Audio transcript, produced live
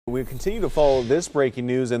We continue to follow this breaking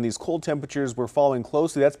news, and these cold temperatures we're following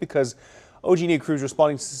closely. That's because OG&E crews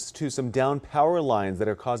responding to some down power lines that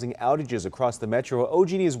are causing outages across the metro.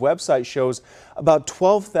 OG&E's website shows about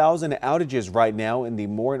 12,000 outages right now, in the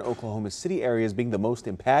Moore and Oklahoma City areas being the most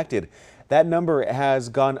impacted. That number has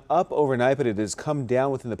gone up overnight, but it has come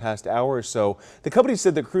down within the past hour or so. The company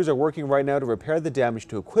said the crews are working right now to repair the damage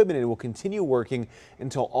to equipment and will continue working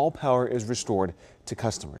until all power is restored to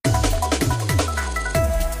customers.